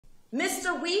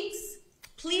Mr. Weeks,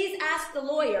 please ask the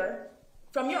lawyer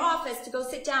from your office to go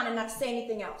sit down and not say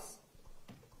anything else.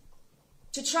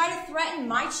 To try to threaten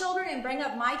my children and bring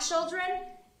up my children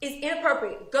is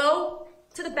inappropriate. Go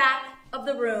to the back of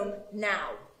the room now.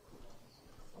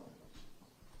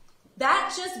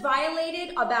 That just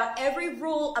violated about every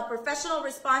rule of professional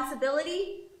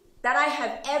responsibility that I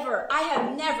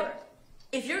have never.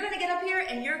 If you're going to get up here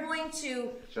and you're going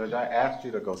to... Judge, I asked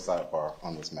you to go sidebar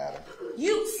on this matter.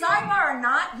 You, sidebar or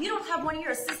not, you don't have one of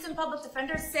your assistant public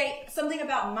defenders say something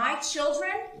about my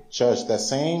children? Judge, that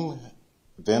same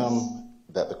venom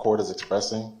that the court is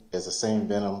expressing is the same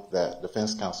venom that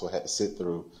defense counsel had to sit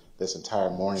through this entire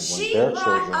morning when their children She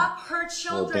brought up her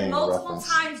children multiple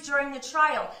times during the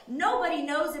trial. Nobody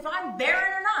knows if I'm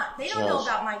barren or not. They don't know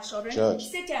about my children. Judge,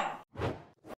 sit down.